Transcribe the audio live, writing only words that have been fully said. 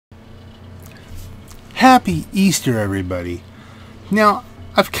Happy Easter, everybody. Now,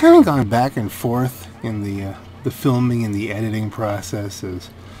 I've kind of gone back and forth in the filming and the editing process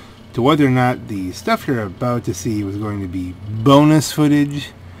as to whether or not the stuff you're about to see was going to be bonus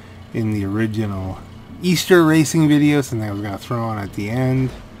footage in the original Easter racing video, something I was going to throw on at the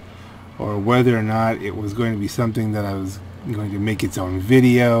end, or whether or not it was going to be something that I was going to make its own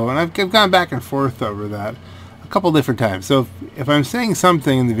video. And I've gone back and forth over that a couple different times. So if I'm saying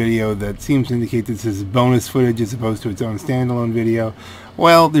something in the video that seems to indicate this is bonus footage as opposed to its own standalone video,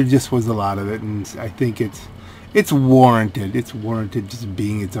 well, there just was a lot of it, and I think it's warranted. It's warranted just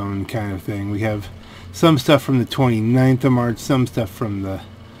being its own kind of thing. We have some stuff from the 29th of March, some stuff from the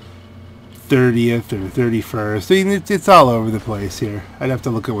 30th or 31st. I mean, it's all over the place here. I'd have to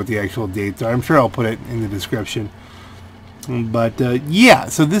look at what the actual dates are. I'm sure I'll put it in the description. But yeah,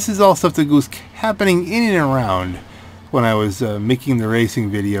 so this is all stuff that was happening in and around when I was making the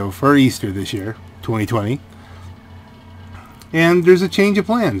racing video for Easter this year, 2020. And there's a change of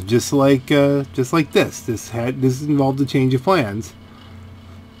plans, just like this. This involved a change of plans,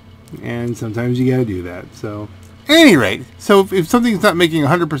 and sometimes you gotta do that. So, at any rate, so if something's not making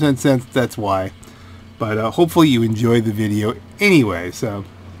 100% sense, that's why. But hopefully you enjoy the video anyway. So,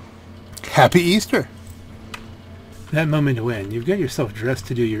 happy Easter! That moment when you've got yourself dressed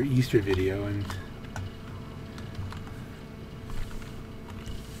to do your Easter video, and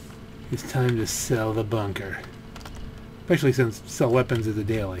it's time to sell the bunker. Especially since sell weapons is a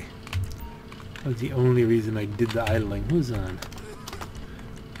daily. That was the only reason I did the idling. Who's on?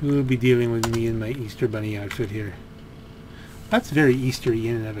 Who will be dealing with me in my Easter bunny outfit here? That's very Eastery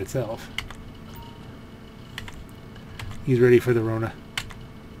in and of itself. He's ready for the Rona.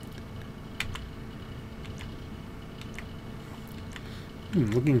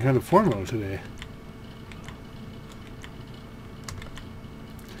 Looking kind of formal today.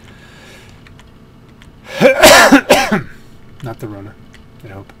 Not the Rona, I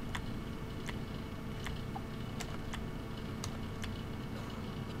hope.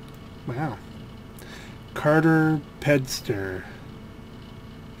 Wow. Carter Pedster.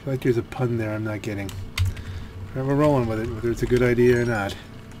 I feel like there's a pun there I'm not getting. Right, we're rolling with it, whether it's a good idea or not.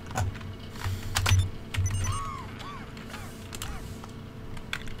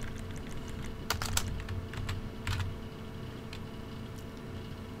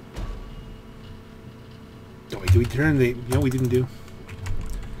 Oh, wait, do we turn the... No, we didn't do.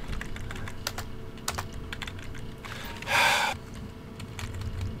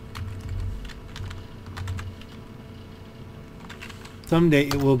 Someday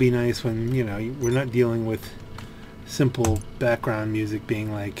it will be nice when, you know, we're not dealing with simple background music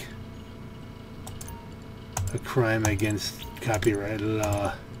being like a crime against copyright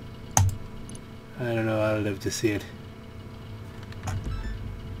law. I don't know, I'll live to see it.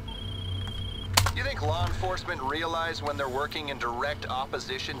 You think law enforcement realize when they're working in direct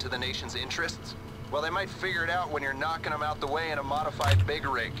opposition to the nation's interests? Well, they might figure it out when you're knocking them out the way in a modified big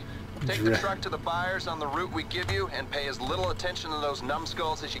rig. Take the truck to the buyers on the route we give you and pay as little attention to those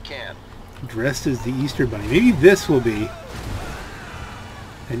numbskulls as you can. Dressed as the Easter Bunny. Maybe this will be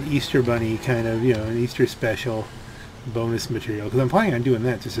an Easter Bunny kind of, you know, an Easter special bonus material. Because I'm planning on doing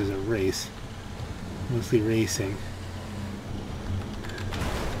that just as a race. Mostly racing.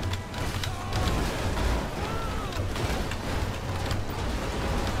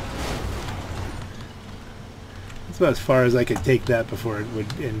 That's about as far as I could take that before it would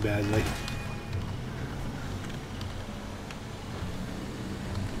end badly.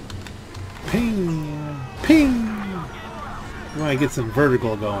 Ping! Ping! We want to get some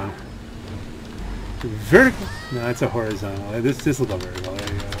vertical going. Vertical? No, it's a horizontal. This will go vertical.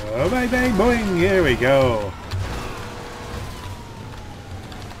 There you go. Oh, bang, bang, boing! Here we go.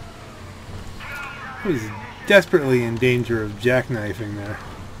 I was desperately in danger of jackknifing there.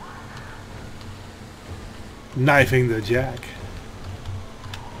 Knifing the jack.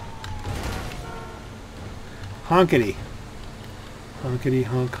 Honkity. Honkity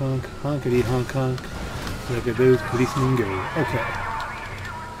honk honk. Honkity honk honk. Look at those policemen go. Okay.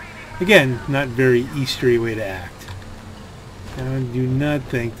 Again, not very Eastery way to act. I do not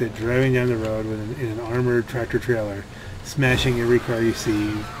think that driving down the road with in an armored tractor trailer, smashing every car you see,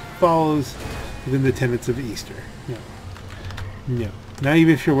 follows within the tenets of Easter. No. No. Not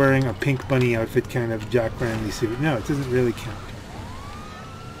even if you're wearing a pink bunny outfit kind of Jock Brantley suit. No, it doesn't really count.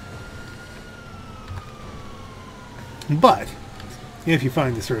 But if you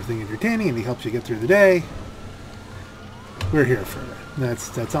find this sort of thing entertaining and it helps you get through the day, we're here for it.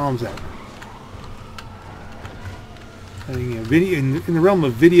 That's all I'm saying. I think, you know, video in the realm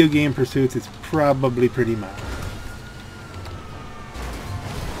of video game pursuits, it's probably pretty mild.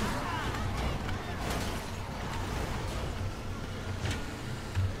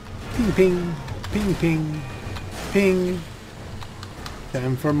 Ping, ping, ping, ping, ping.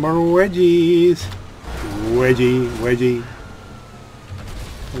 Time for more wedgies. Wedgie, wedgie.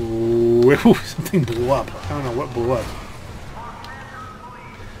 Ooh, something blew up. I don't know what blew up.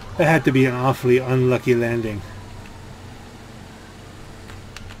 That had to be an awfully unlucky landing.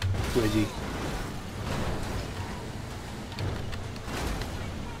 Wedgie.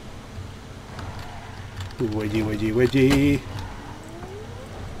 Wedgie, wedgie, wedgie.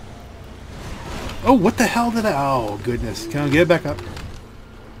 Oh, what the hell did I... Oh, goodness. Can I get it back up?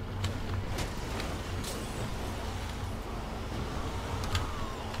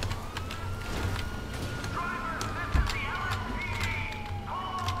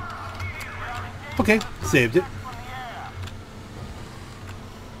 Okay, saved it.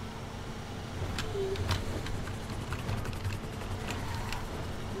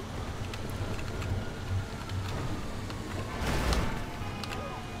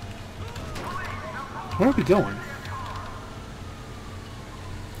 Where are we going?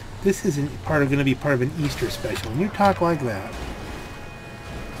 This isn't going to be part of an Easter special. When you talk like that.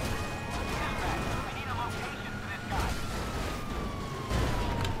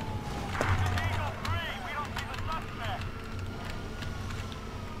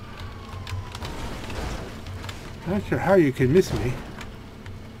 Not sure how you could miss me.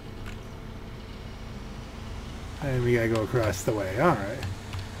 And we gotta go across the way. Alright.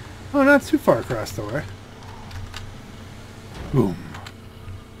 Oh, not too far across the way. Boom.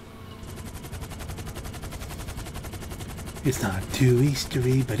 It's not too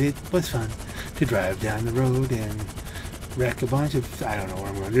Eastery, but it was fun to drive down the road and wreck a bunch of... I don't know where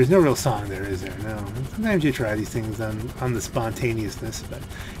I'm going. There's no real song there, is there? No. Sometimes you try these things on the spontaneousness, but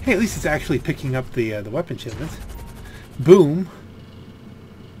hey, at least it's actually picking up the weapon shipments. Boom.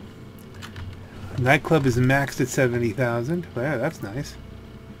 Nightclub is maxed at 70,000. Well, yeah, that's nice.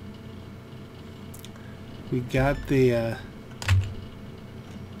 We got the...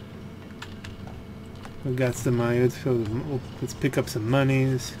 we got some money. Let's pick up some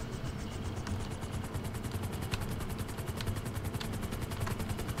monies.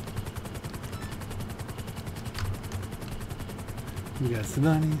 We got some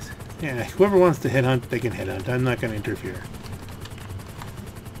monies. Yeah, whoever wants to headhunt, they can headhunt. I'm not going to interfere.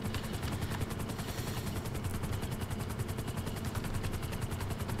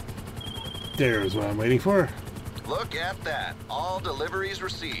 There's what I'm waiting for. Look at that. All deliveries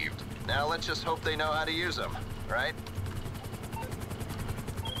received. Now let's just hope they know how to use them, right?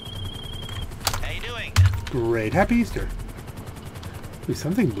 How you doing? Great. Happy Easter. Ooh,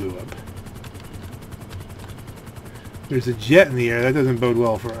 something blew up. There's a jet in the air. That doesn't bode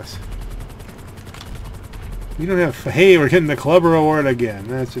well for us. We don't have... Hey, we're getting the Clubber Award again.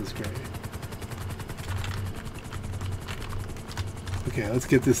 That's just great. Okay, let's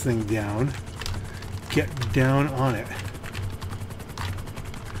get this thing down. Get down on it.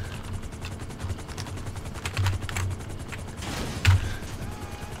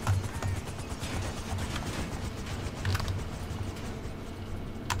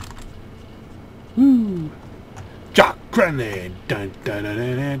 Woo! Jock grenade! Dun dun dun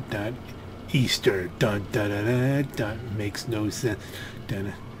dun dun dun. Easter! Dun dun dun dun dun. Makes no sense.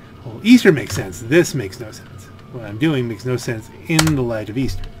 Dun. Well, Easter makes sense. This makes no sense. What I'm doing makes no sense in the light of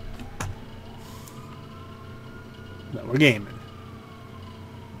Easter. But we're gaming.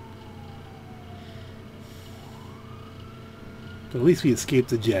 But at least we escaped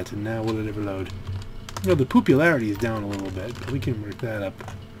the jet, and now will it ever load? You know, the popularity is down a little bit, but we can work that up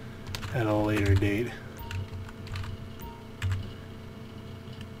at a later date.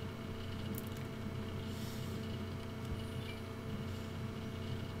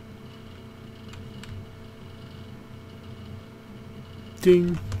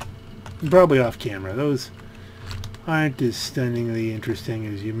 Ding. Probably off camera. Those aren't as stunningly interesting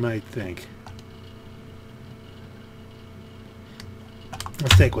as you might think.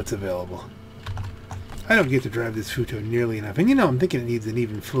 Let's take what's available. I don't get to drive this Futo nearly enough. And you know, I'm thinking it needs an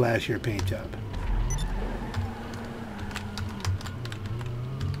even flashier paint job.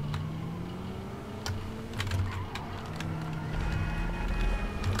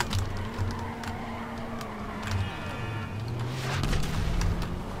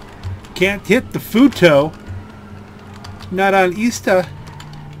 Can't hit the Futo. Not on Easter.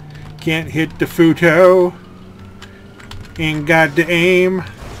 Can't hit the Futo. Ain't got the aim.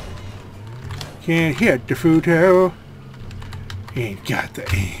 Can't hit the Futo. Ain't got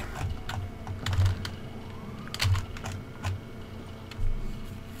the aim.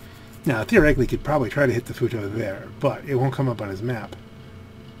 Now, theoretically, could probably try to hit the Futo there, but it won't come up on his map.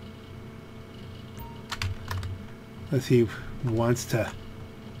 Unless he wants to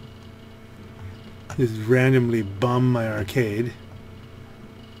just randomly bum my arcade.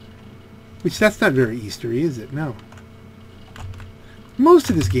 Which, that's not very Eastery, is it? No. Most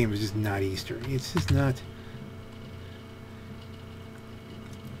of this game is just not Eastery. It's just not...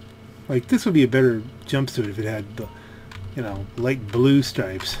 Like, this would be a better jumpsuit if it had the, you know, light blue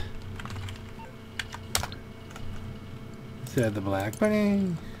stripes. Instead of the black.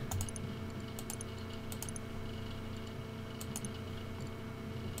 Bunny!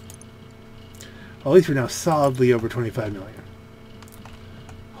 Well, at least we're now solidly over 25 million.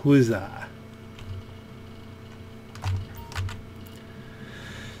 Huzzah.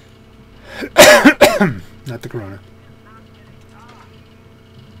 Not the corona.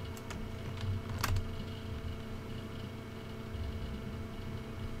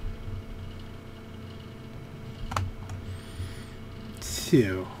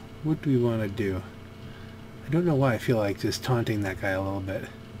 So, what do we want to do? I don't know why I feel like just taunting that guy a little bit.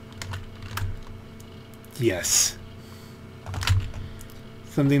 Yes.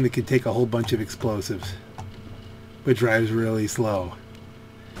 Something that could take a whole bunch of explosives, but drives really slow.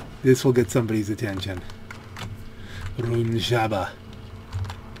 This will get somebody's attention. Rune Zhaba.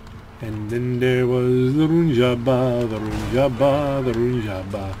 And then there was the Rune Zhaba, the Rune Zhaba, the Rune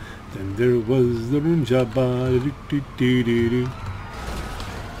Zhaba. Then there was the Rune Zhaba. Do, do, do, do, do.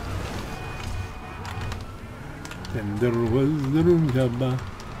 Then there was the Rune Zhaba.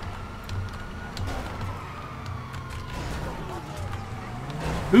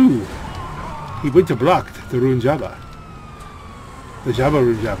 Ooh! He went to block the Rune Zhaba. The Zhaba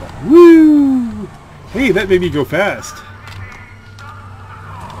Rune Zhaba. Woo! Hey, that made me go fast.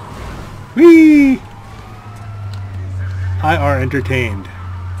 Whee! I are entertained.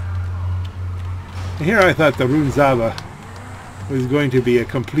 And here I thought the Rune Zhaba was going to be a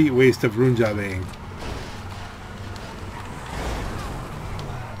complete waste of Rune Zhabaing.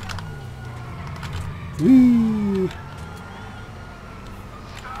 Whee!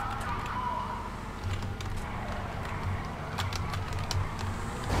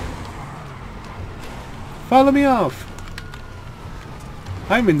 Follow me off!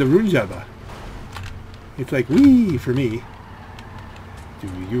 I'm in the Rune Zhaba. It's like wee for me. Do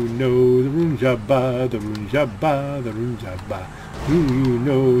you know the Rune Zhaba, the Rune Zhaba, the Rune Zhaba? Do you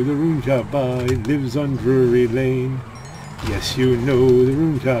know the Rune Zhaba? It lives on Drury Lane. Yes, you know the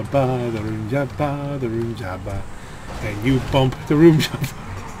Rune Zhaba, the Rune Zhaba, the Rune Zhaba. And you bump the Rune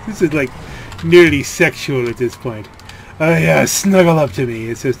Zhaba. This is like nearly sexual at this point. Oh yeah, snuggle up to me.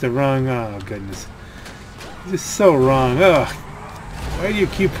 It's just the wrong... Oh, goodness. It's just so wrong. Ugh. Why do you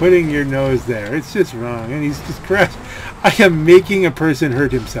keep putting your nose there? It's just wrong. And he's just crashed. I am making a person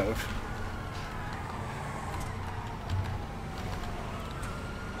hurt himself.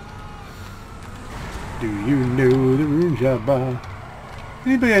 Do you know the Rune Zhaba?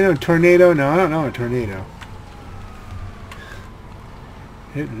 Anybody know a tornado? No, I don't know a tornado.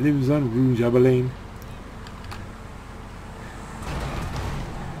 It lives on Rune Zhaba Lane.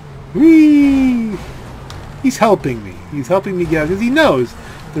 Whee! He's helping me. He's helping me get out because he knows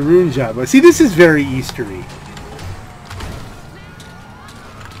the Rune Zhaba. See, this is very Eastery.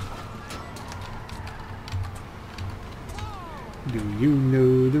 Do you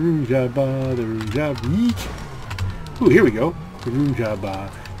know the Rune Zhaba? The Rune Zhaba. Ooh, here we go. The Rune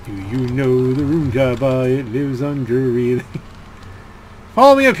Zhaba. Do you know the Rune Zhaba? It lives on Drury Lane.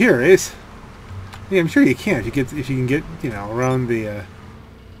 Follow me up here, Ace. Yeah, I'm sure you can if you can get, you know, around the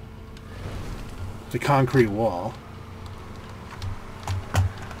concrete wall.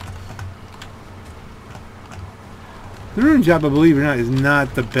 The Rune Zhaba, believe it or not, is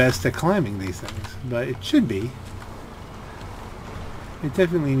not the best at climbing these things, but it should be. It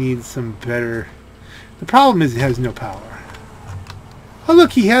definitely needs some better... The problem is it has no power. Oh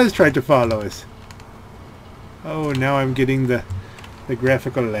look, he has tried to follow us. Oh, now I'm getting the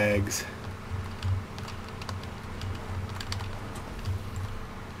graphical lags.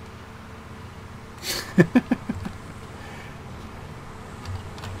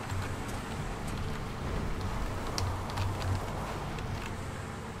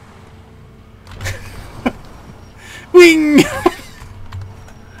 Wing!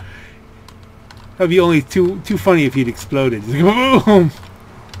 That'd be only too funny if he'd exploded. Boom!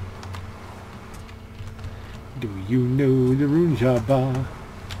 Do you know the Rune Zhaba?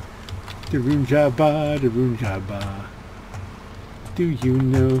 The Rune Zhaba, the Rune Zhaba. Do you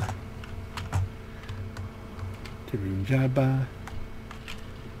know the Rune Zhaba?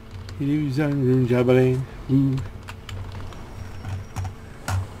 It lives on Rune Zhaba Lane. Ooh.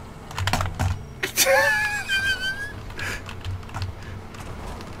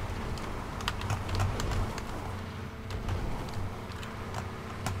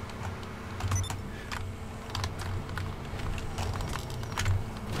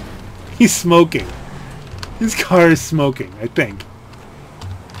 He's smoking. His car is smoking, I think.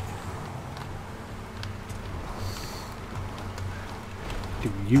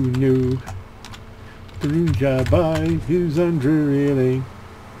 Do you know the Rune Zhaba is under railing?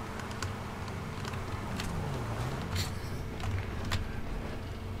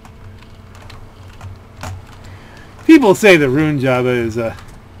 People say the Rune Zhaba is a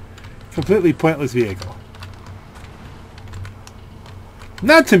completely pointless vehicle.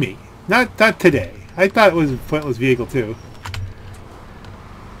 Not to me. Not today. I thought it was a pointless vehicle too.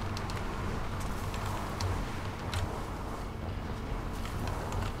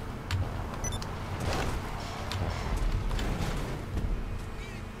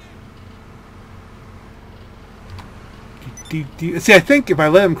 See, I think if I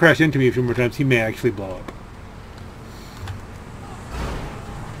let him crash into me a few more times, he may actually blow up.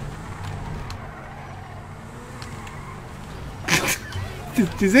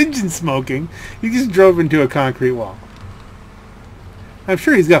 His engine's smoking. He just drove into a concrete wall. I'm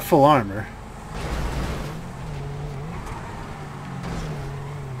sure he's got full armor.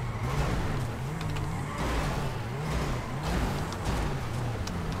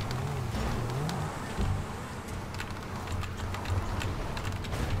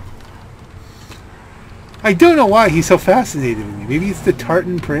 I don't know why he's so fascinated with me. Maybe it's the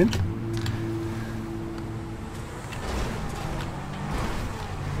tartan print?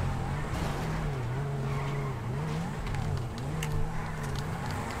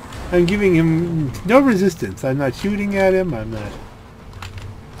 I'm giving him no resistance. I'm not shooting at him. I'm not...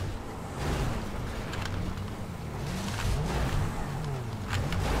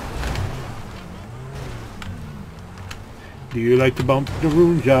 Do you like to bump the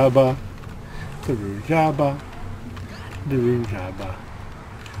Rune Zhaba? The Rune Zhaba. The Rune Zhaba.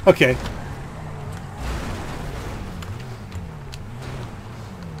 Okay.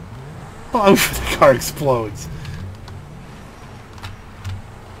 Oh, the car explodes.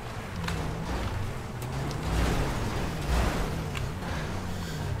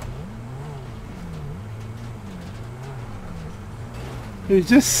 There's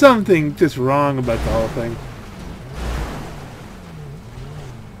just something just wrong about the whole thing.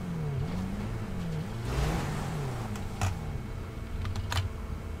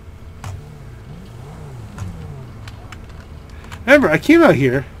 Remember, I came out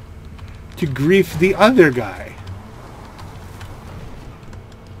here to grief the other guy.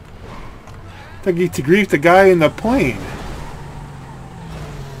 To grief the guy in the plane.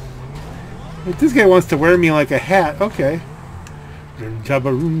 If this guy wants to wear me like a hat, okay. Rune Zhaba,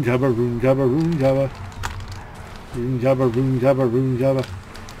 Rune Zhaba, Rune Zhaba, Rune Zhaba. Rune Zhaba, Rune Zhaba, Rune Zhaba.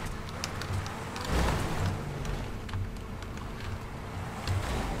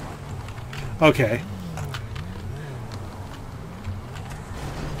 Okay.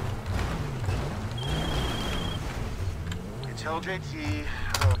 Tell JT.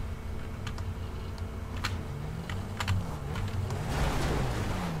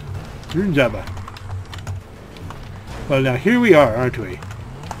 Rune Zhaba. Well, now here we are, aren't we?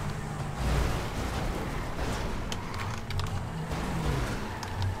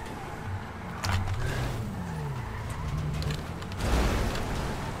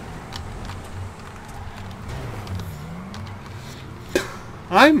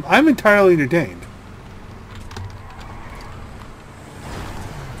 I'm entirely entertained.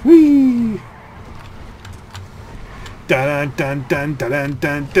 Whee! Dun dun dun dun dun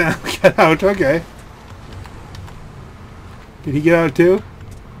dun dun. Get out, okay. Did he get out too?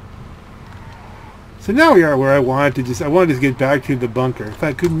 So now we are where I wanted to I wanted to get back to the bunker. If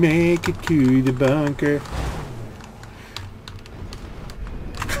I could make it to the bunker.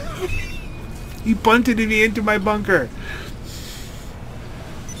 He bunted me into my bunker.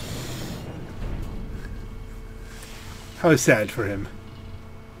 How sad for him.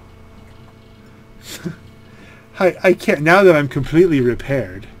 I can't, now that I'm completely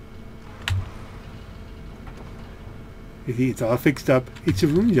repaired. It's all fixed up. It's a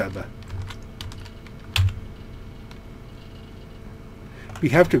Rune Zhaba. We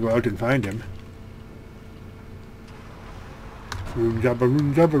have to go out and find him. Rune Zhaba,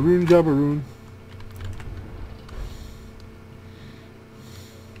 Rune Zhaba, Rune Zhaba, Rune.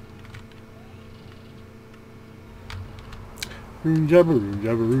 Rune Zhaba, Rune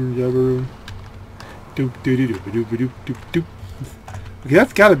Zhaba, Rune Zhaba, Rune. Doop doop doop doop doop doop doop. Okay,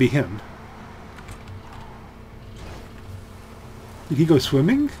 that's got to be him. Did he go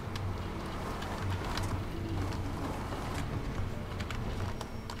swimming?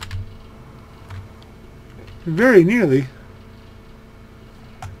 Very nearly.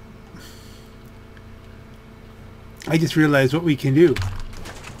 I just realized what we can do.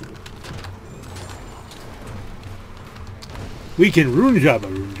 We can Rune Zhaba,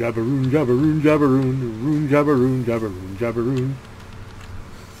 Rune Zhaba, Rune Zhaba, Rune Zhaba, Rune Zhaba, Rune Zhaba, Rune Zhaba, Rune.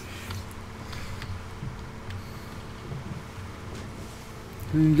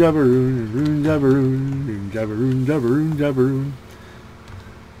 Rune Zhaba, Rune, Rune Zhaba, Rune, Rune Zhaba, Rune Zhaba, Rune Zhaba, Rune.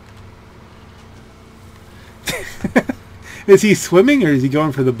 Is he swimming or is he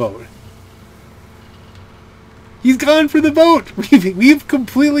going for the boat? He's gone for the boat! We've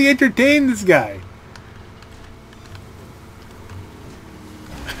completely entertained this guy.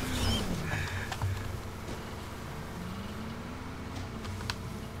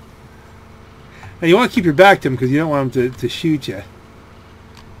 Now you want to keep your back to him because you don't want him to shoot you.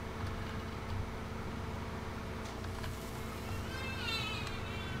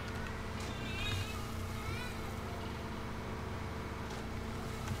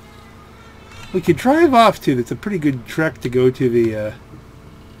 We could drive off too. That's a pretty good trek to go to the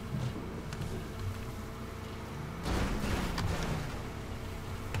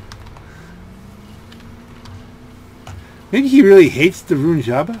maybe he really hates the Rune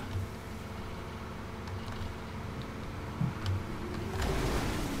Zhaba?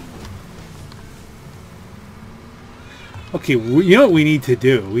 Okay, you know what we need to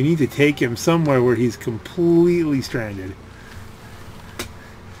do? We need to take him somewhere where he's completely stranded.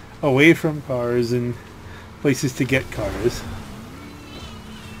 Away from cars and places to get cars.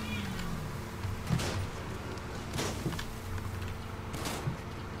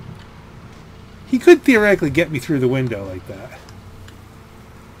 He could theoretically get me through the window like that.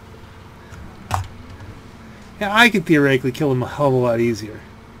 Yeah, I could theoretically kill him a hell of a lot easier.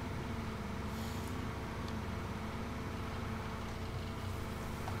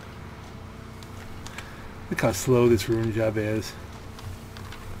 Look how slow this Rune Zhaba is.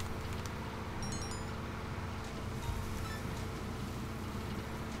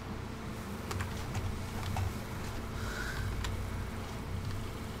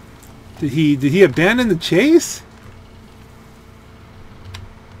 Did he abandon the chase?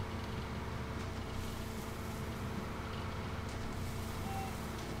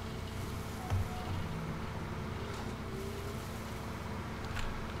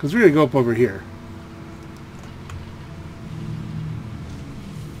 Because we're gonna go up over here.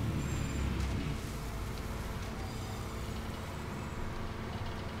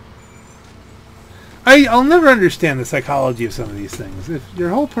 I'll never understand the psychology of some of these things. If your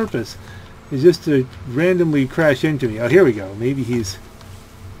whole purpose is just to randomly crash into me. Oh, here we go. Maybe he's...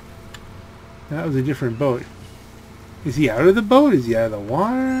 That was a different boat. Is he out of the boat? Is he out of the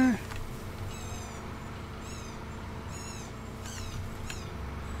water?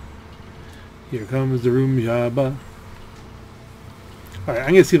 Here comes the Rune Zhaba. Alright,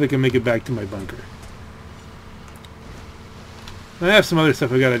 I'm going to see if I can make it back to my bunker. I have some other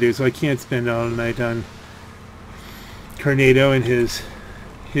stuff I gotta do, so I can't spend all night on Tornado and his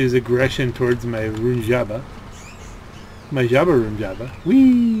aggression towards my Rune Zhaba. My Zhaba Rune Zhaba.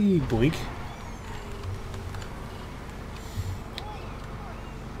 Whee! Boink.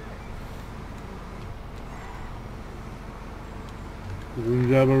 Rune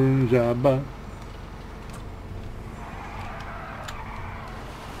Zhaba, Rune Zhaba.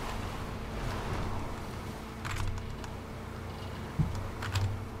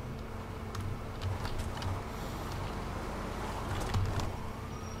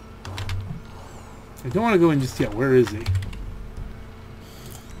 I don't want to go in just yet. Where is he?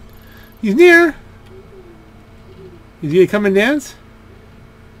 He's near! Is he gonna come and dance?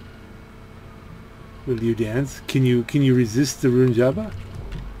 Will you dance? Can you resist the Rune Zhaba?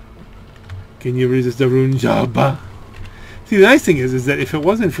 Can you resist the Rune Zhaba? See, the nice thing is that if it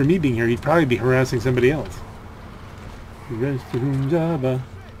wasn't for me being here, he'd probably be harassing somebody else. Resist the Rune Zhaba.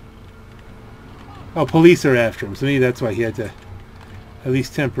 Oh, police are after him, so maybe that's why he had to at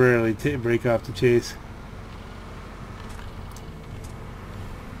least temporarily break off the chase.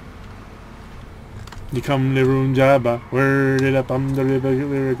 You come to Rune Zhaba, word it up, I'm the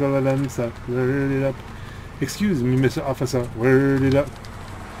lyrical dancer, word it up. Excuse me, Mr. Officer, word it up.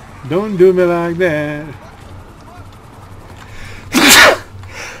 Don't do me like that.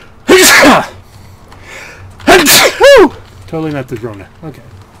 Totally not the Rona. Okay.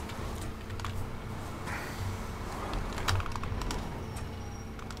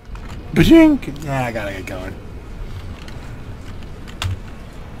 Bajink! Nah, I gotta get going.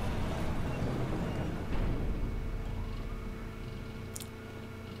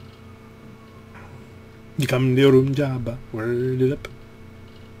 You come to Rune Zhaba, word it up.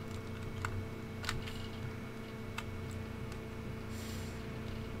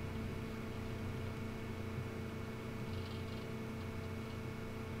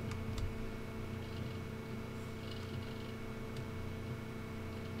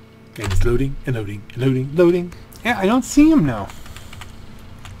 And it's loading, and loading, and loading, loading. Yeah, I don't see him now.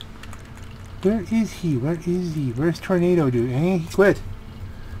 Where is he? Where is he? Where's Tornado Dude? Hey, he quit.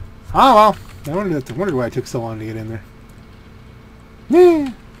 Oh, well. I wondered why it took so long to get in there.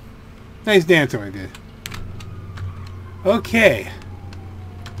 Yeah. Nice dancing I did. Okay.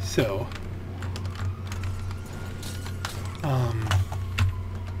 So.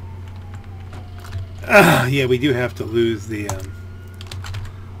 Yeah, we do have to lose the,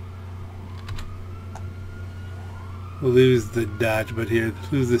 lose the dodge, but here,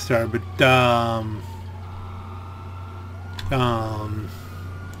 lose the star, but, I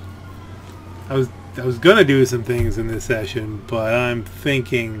was gonna do some things in this session, but I'm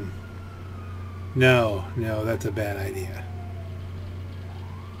thinking, no, that's a bad idea.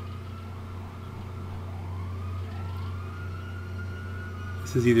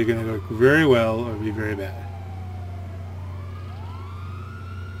 This is either gonna go very well or be very bad.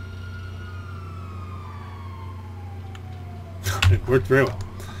 It worked very well.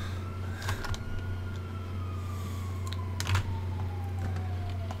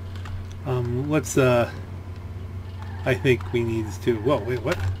 Let's, I think we need to... Whoa, wait,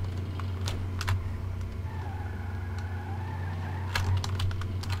 what?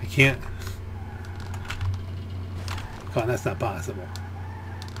 I can't... Come on, that's not possible.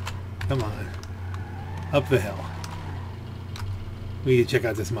 Come on. Up the hill. We need to check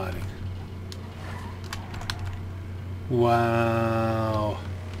out this modding. Wow.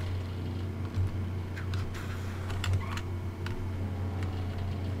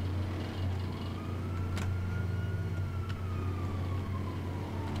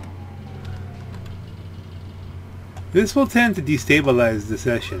 This will tend to destabilize the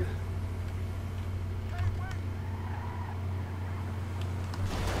session.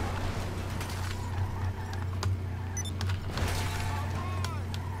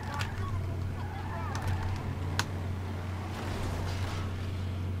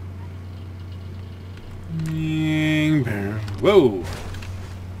 Whoa!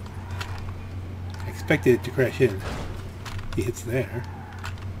 I expected it to crash in. He hits there.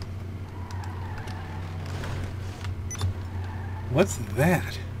 What's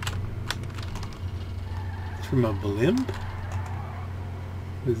that? It's from a blimp?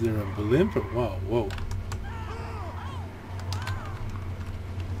 Is there a blimp? Or, whoa, whoa.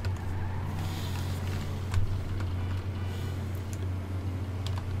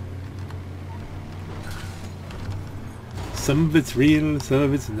 Some of it's real, some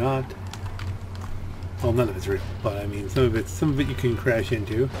of it's not. Well, none of it's real, but I mean, some of it you can crash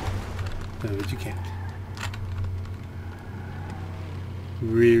into, some of it you can't.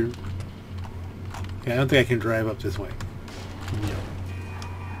 Rear. Yeah, I don't think I can drive up this way. No.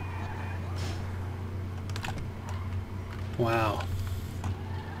 Wow.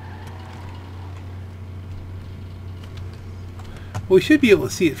 Well, we should be able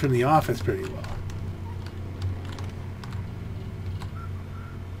to see it from the office pretty well.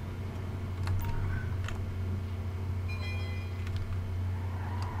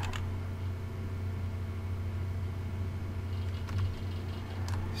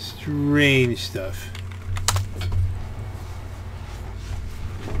 Strange stuff.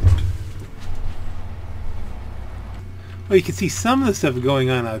 Well, you can see some of the stuff going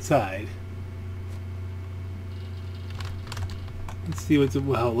on outside. Let's see how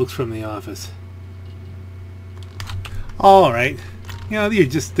it looks from the office. All right, you know, these are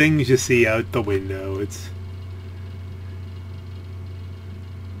just things you see out the window. It's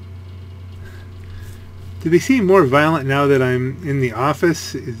do they seem more violent now that I'm in the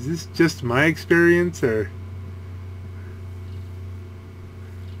office? Is this just my experience, or?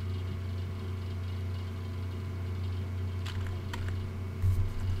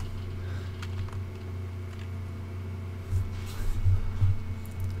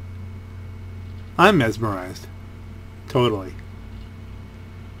 I'm mesmerized. Totally.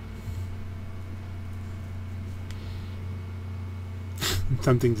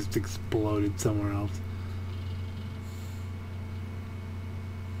 Something just exploded somewhere else.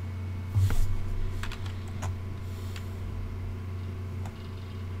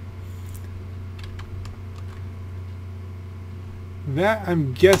 That,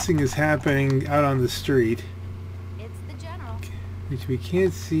 I'm guessing, is happening out on the street. It's the general. Which we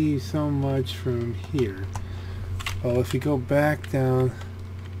can't see so much from here. Well, if we go back down...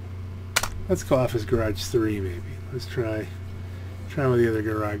 Let's go Office Garage 3, maybe. Let's try with the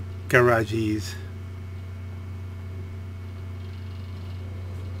other garages.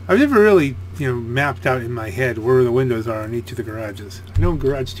 I've never really, mapped out in my head where the windows are on each of the garages. I know in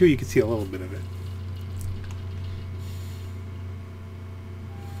Garage 2 you can see a little bit of it.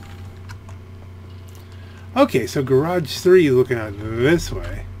 Okay, so garage 3 is looking out this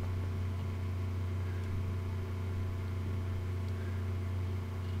way.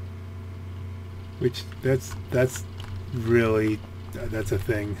 Which, that's really, that's a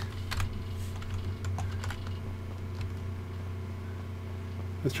thing.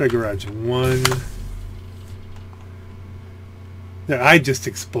 Let's try garage 1. Now, I just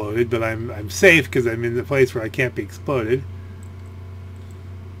exploded, but I'm safe because I'm in the place where I can't be exploded.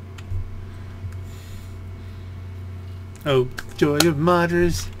 Oh, joy of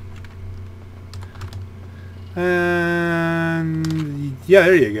martyrs. And yeah,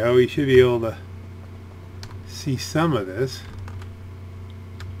 there you go. We should be able to see some of this.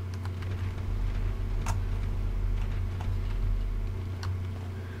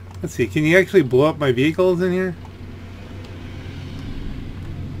 Let's see, can you actually blow up my vehicles in here?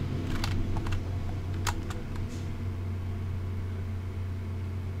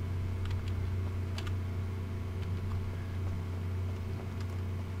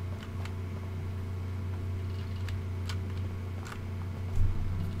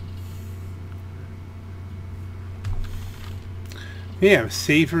 Yeah, I'm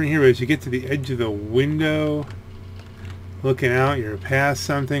safer in here, but as you get to the edge of the window, looking out, you're past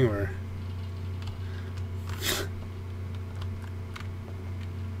something or...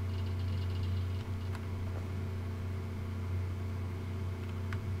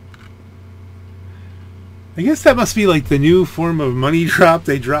 I guess that must be like the new form of money drop.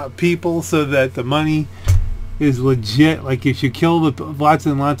 They drop people so that the money is legit. Like if you kill lots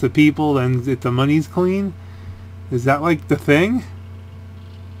and lots of people, then the money's clean. Is that like the thing?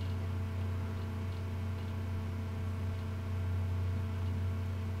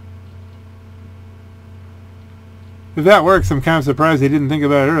 If that works, I'm kind of surprised they didn't think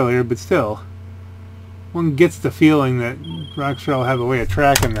about it earlier, but still. One gets the feeling that Rockstar will have a way of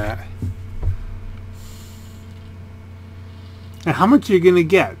tracking that. And how much are you going to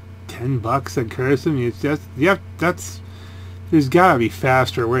get? $10 a curse? I mean, it's just... Yep, that's... There's got to be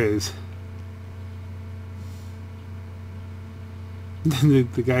faster ways.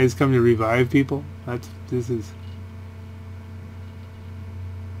 the guys come to revive people? This is...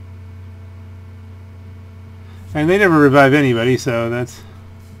 And they never revive anybody, so that's...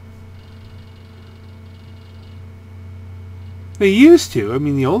 They used to. I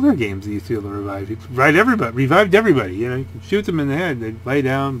mean, the older games they used to be able to revive people. Revived everybody. You know, you could shoot them in the head. They'd lay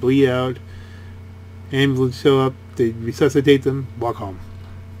down, bleed out. Ambulance show up. They'd resuscitate them, walk home.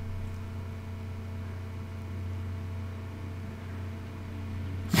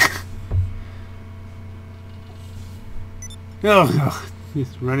 Oh,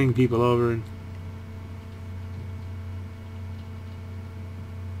 just running people over and...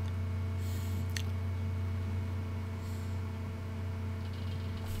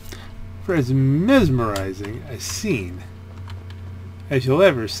 For as mesmerizing a scene as you'll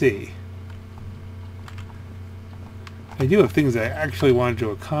ever see. I do have things I actually wanted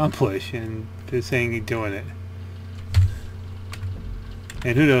to accomplish, and they're saying you're doing it.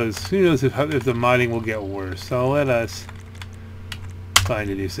 And who knows if the modding will get worse. So let us find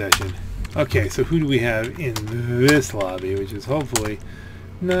a new session. Okay, so who do we have in this lobby, which is hopefully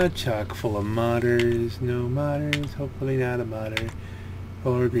not chock full of modders. No modders, hopefully not a modder.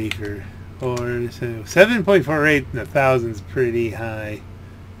 Or griefer. Or 7.48 in the thousands, pretty high.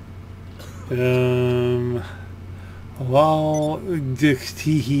 Lol,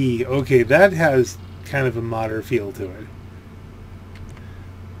 teehee. Okay, that has kind of a modder feel to it.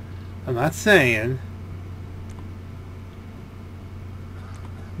 I'm not saying.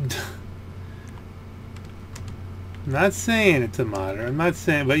 I'm not saying it's a modder. I'm not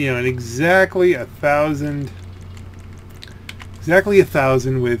saying, but you know, exactly 1,000. Exactly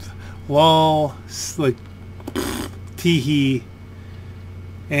 1,000 with lol, like teehee,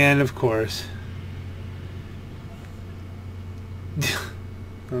 and of course.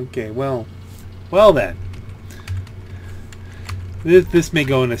 Okay, well then. This may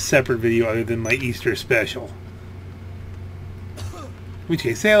go in a separate video other than my Easter special. In which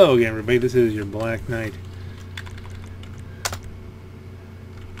case, say hello again, everybody. This is your Black Knight.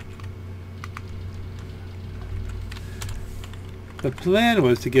 The plan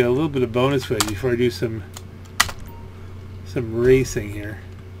was to get a little bit of bonus footage before I do some racing here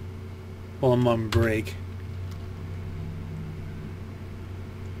while I'm on break.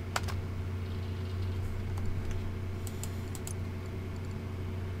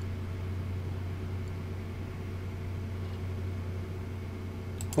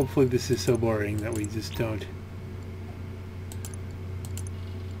 Hopefully this is so boring that we just don't.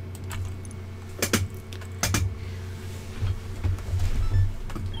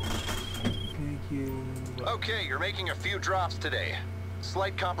 Okay, you're making a few drops today.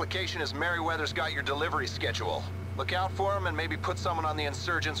 Slight complication is Merryweather's got your delivery schedule. Look out for him and maybe put someone on the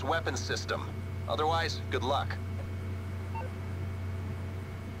insurgents' weapons system. Otherwise, good luck.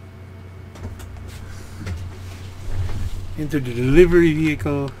 Enter the delivery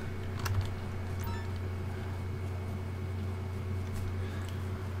vehicle.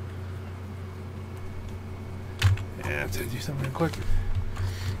 I have to do something real quick.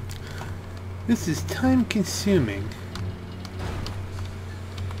 This is time consuming.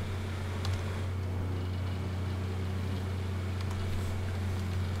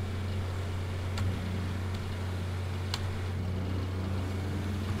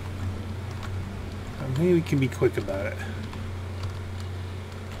 Maybe we can be quick about it.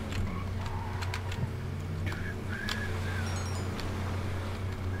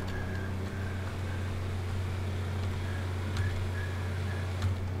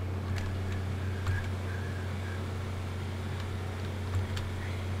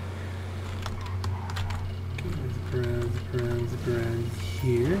 Zip around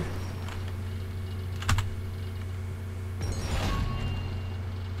here.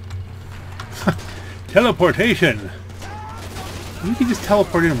 Teleportation! You can just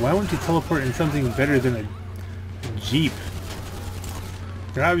teleport in. Why won't you teleport in something better than a Jeep?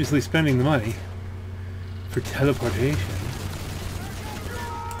 You're obviously spending the money for teleportation.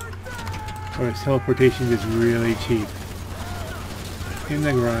 Or is teleportation just really cheap? In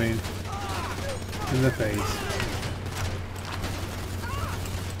the groin. In the face.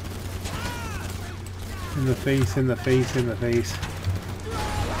 In the face, in the face, in the face.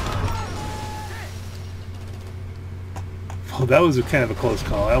 Well, that was kind of a close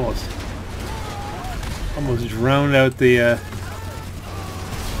call. I almost drowned out the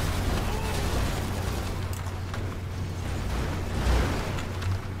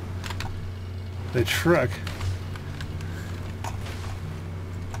truck.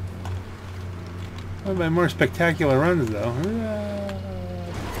 One of my more spectacular runs, though.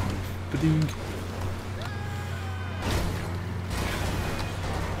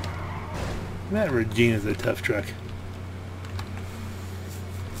 That Regina's a tough truck.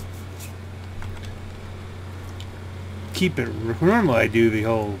 Keep it. Normally I do the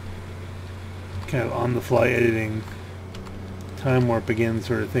whole kind of on-the-fly editing, time warp again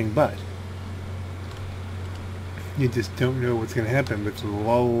sort of thing, but you just don't know what's going to happen with the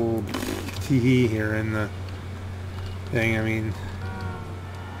lull tee here in the thing. I mean,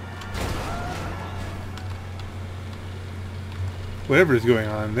 whatever's going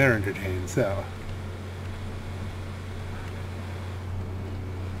on, they're entertained, so.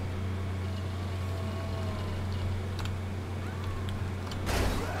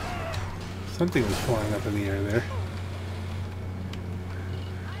 Something was flying up in the air there.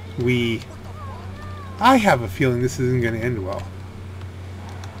 I have a feeling this isn't going to end well.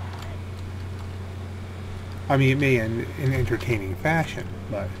 I mean, it may end in entertaining fashion,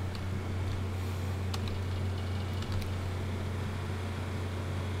 but...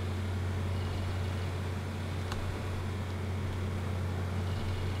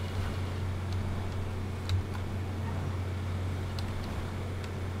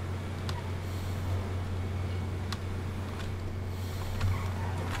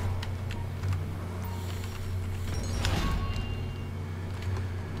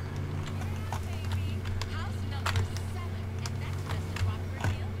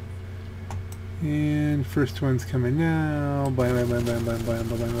 And first one's coming now. Bam, bam, bam, bam, bam, bam,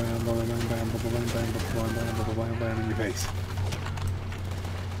 bam, bam, bam, bam, bam, bam, in your face.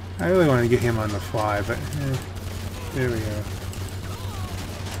 I really want to get him on the fly, but there we go.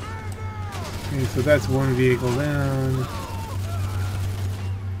 Okay, so that's one vehicle down.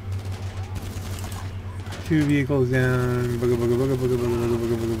 2 vehicles down. Booga, booga, booga, booga, booga, booga,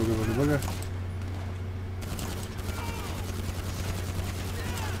 booga, booga, booga, booga, booga.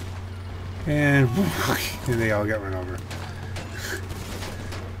 And they all got run over.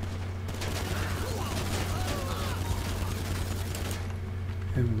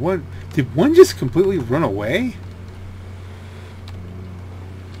 And one... Did one just completely run away?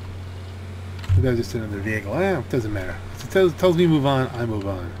 Or that was just another vehicle. It doesn't matter. It tells me move on, I move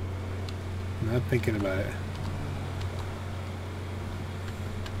on. I'm not thinking about it.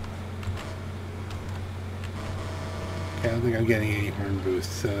 Okay, I don't think I'm getting any horn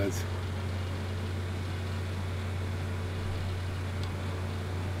boost, so that's...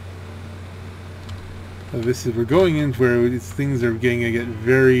 So this is, we're going in where things are going to get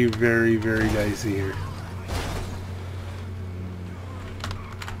very, very, very dicey here.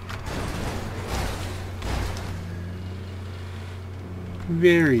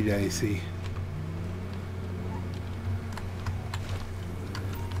 Very dicey.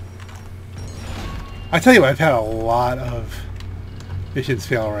 I tell you what, I've had a lot of missions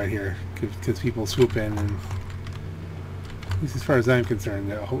fail right here because people swoop in, and at least as far as I'm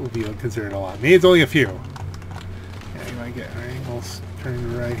concerned, that will be considered a lot. Maybe it's only a few. Yeah, you might get right. We'll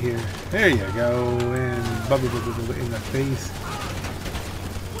turn right here. There you go, and blah, blah, blah, blah, blah, in the face.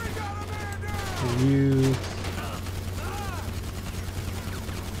 And you.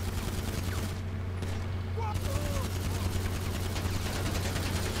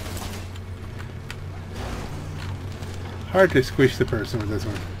 Hard to squish the person with this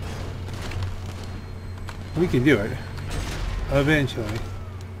one. We can do it. Eventually.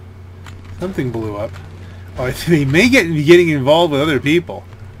 Something blew up. Oh, they may be getting involved with other people.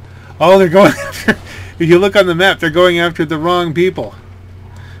 Oh, they're going after... If you look on the map, they're going after the wrong people.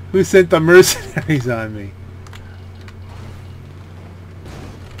 Who sent the mercenaries on me?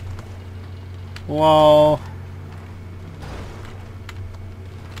 Lol.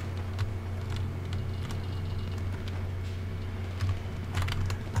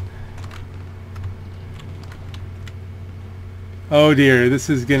 Oh dear, this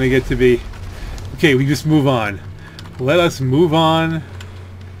is gonna get to be... Okay, we just move on. Let us move on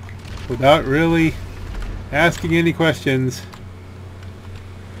without really asking any questions.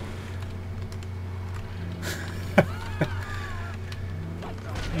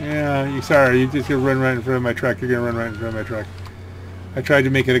 Yeah, you're sorry, you're just gonna run right in front of my truck. You're gonna run right in front of my truck. I tried to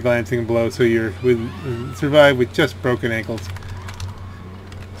make it a glancing blow so you're survive with just broken ankles.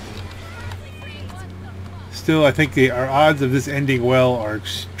 Still, I think our odds of this ending well are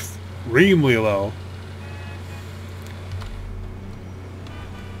extremely low.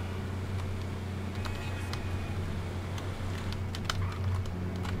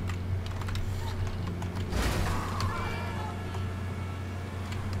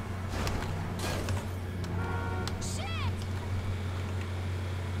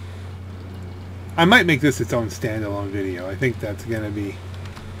 I might make this its own standalone video. I think that's going to be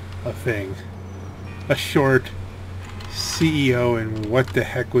a thing. A short CEO and what the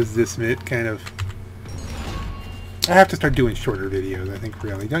heck was this kind of... I have to start doing shorter videos, I think,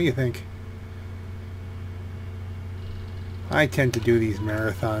 really. Don't you think? I tend to do these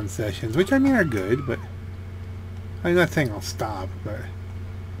marathon sessions, which I mean are good, but I'm not saying I'll stop, but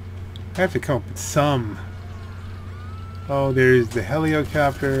I have to come up with some... Oh, there's the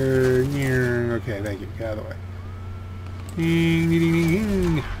helicopter. Okay, thank you. Get out of the way. Ding, ding, ding,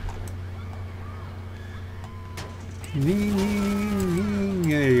 ding. Ding, ding, ding.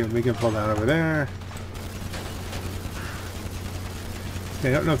 Yeah, there you go. Make him fall down over there. I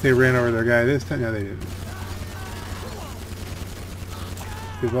don't know if they ran over their guy this time. No, they didn't.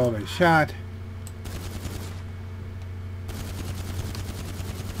 They've all been shot.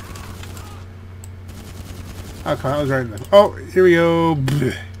 Oh, come on, I was right in the... Oh, here we go.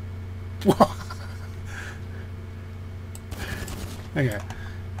 Okay.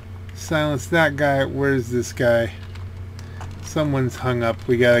 Silence that guy. Where's this guy? Someone's hung up.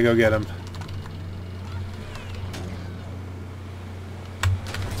 We gotta go get him.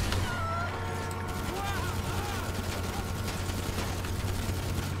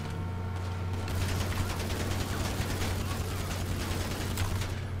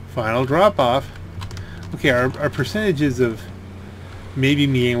 Final drop-off. Okay, our percentages of maybe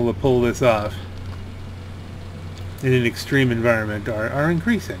being able to pull this off in an extreme environment are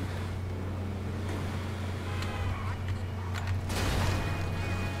increasing.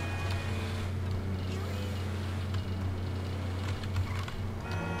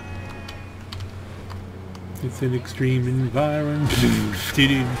 It's an extreme environment.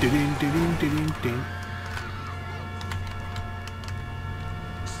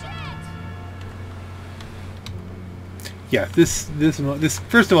 Yeah, this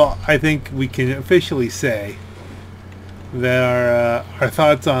first of all, I think we can officially say that our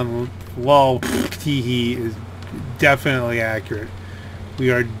thoughts on lol teehee is definitely accurate. We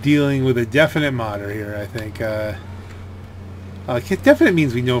are dealing with a definite modder here, I think. Definite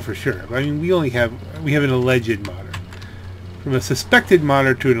means we know for sure. I mean, we have an alleged modder. From a suspected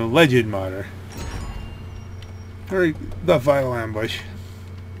modder to an alleged modder. Or the vital ambush.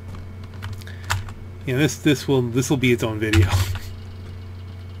 You know, this will be its own video.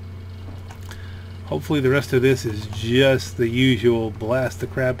 Hopefully the rest of this is just the usual blast the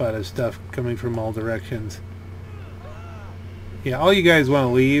crap out of stuff coming from all directions. Yeah, all you guys want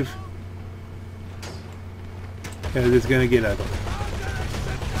to leave, because it's going to get ugly.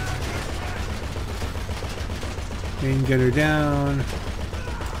 Main gunner down,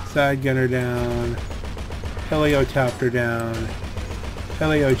 side gunner down, heliocopter down,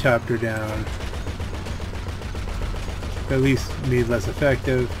 heliocopter down. At least made less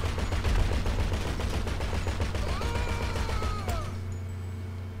effective.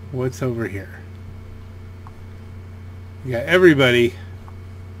 What's over here? We got everybody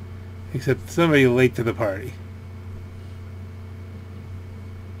except somebody late to the party.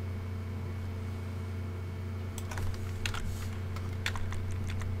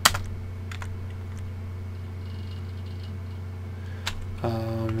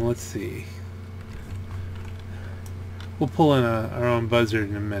 Let's see. We'll pull in our own buzzard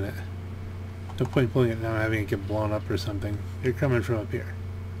in a minute. No point pulling it now, having it get blown up or something. They're coming from up here.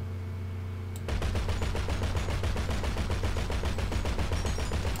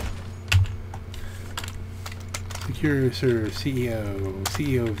 Secure serve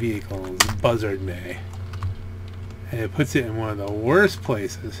CEO vehicles, buzzard bay. And it puts it in one of the worst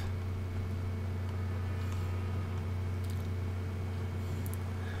places.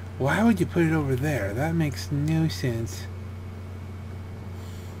 Why would you put it over there? That makes no sense.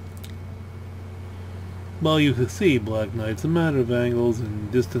 Well, you can see, Black Knight's a matter of angles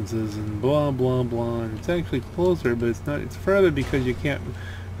and distances and blah blah blah, and it's actually closer, but it's not. It's further because you can't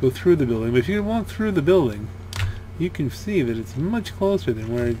go through the building. But if you walk through the building, you can see that it's much closer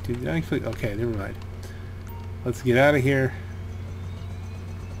than where it actually... Okay, never mind. Let's get out of here.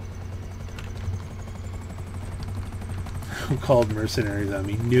 Who called mercenaries on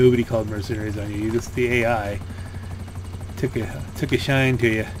me? Nobody called mercenaries on you. You just the AI took a shine to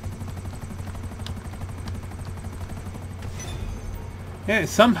you. Yeah,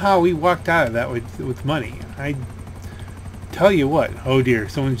 somehow we walked out of that with money. I tell you what. Oh dear,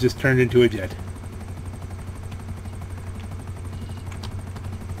 someone's just turned into a jet.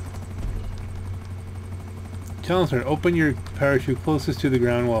 Challenger, open your parachute closest to the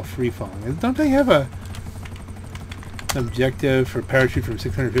ground while free falling. Don't they have an objective for parachute from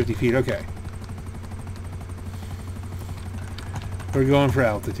 650 feet? Okay. We're going for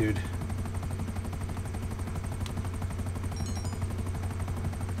altitude.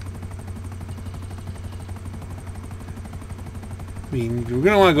 I mean, we're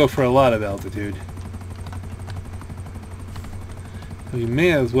going to want to go for a lot of altitude. We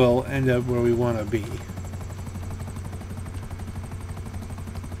may as well end up where we want to be.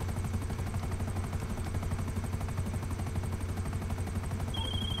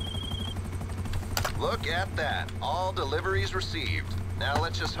 Look at that. All deliveries received. Now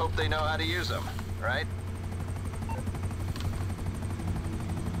let's just hope they know how to use them, right?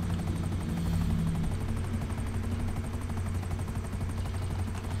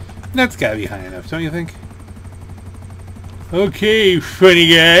 That's gotta be high enough, don't you think? Okay,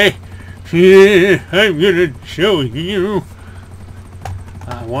 funny guy. I'm gonna show you.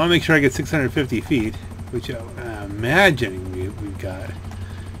 I want to make sure I get 650 feet, which I'm imagining we've got.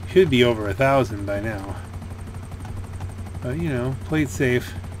 Should be over 1,000 by now. But, you know, play it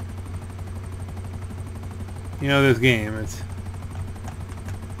safe. You know this game, it's...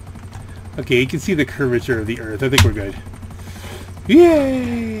 Okay, you can see the curvature of the Earth. I think we're good.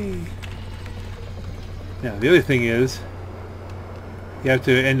 Yay! Now, the other thing is, you have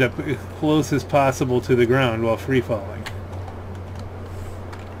to end up as close as possible to the ground while free falling.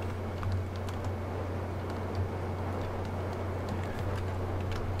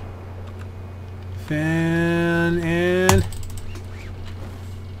 Fan and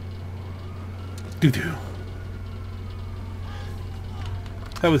doo-doo.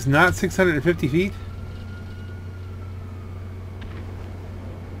 That was not 650 feet?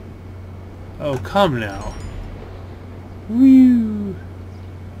 Oh, come now. Woo!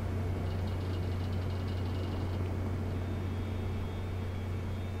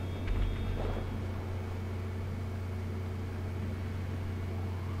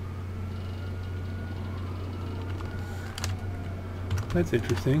 That's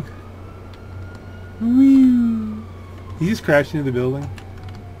interesting. Woo! He just crashed into the building.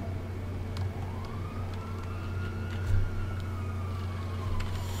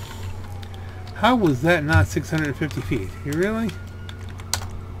 How was that not 650 feet? You really?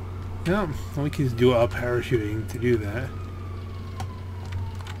 No, we can just do up parachuting to do that.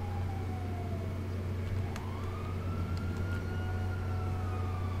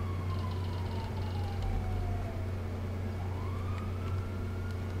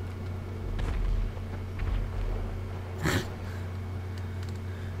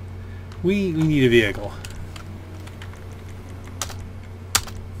 We need a vehicle.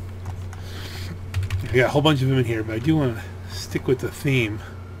 I got a whole bunch of them in here, but I do want to stick with the theme,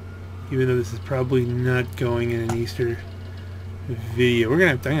 even though this is probably not going in an Easter video. I'm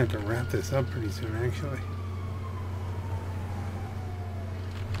gonna have to wrap this up pretty soon, actually.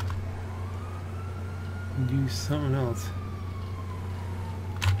 Do something else.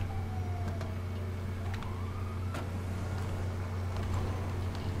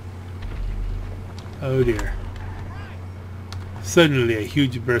 Oh dear. Suddenly a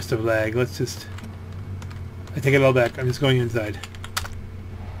huge burst of lag. Let's just... I take it all back. I'm just going inside.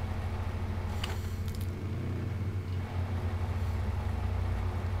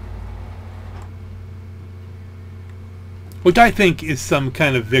 Which I think is some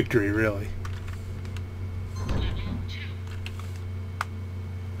kind of victory, really.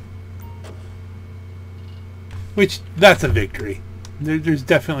 Which, that's a victory. There's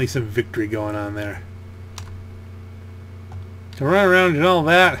definitely some victory going on there. To run around and all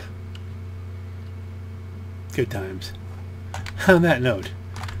that. Good times. On that note,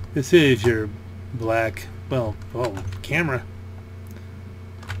 this is your black, well, camera.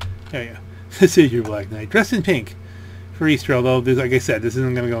 There you go. This is your Black Knight, dressed in pink for Easter, although, this, like I said, this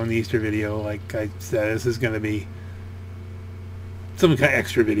isn't going to go in the Easter video. Like I said, this is going to be some kind of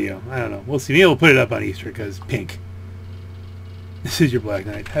extra video. I don't know. We'll see. Maybe we'll put it up on Easter, because pink. This is your Black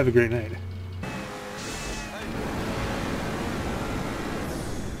Knight. Have a great night.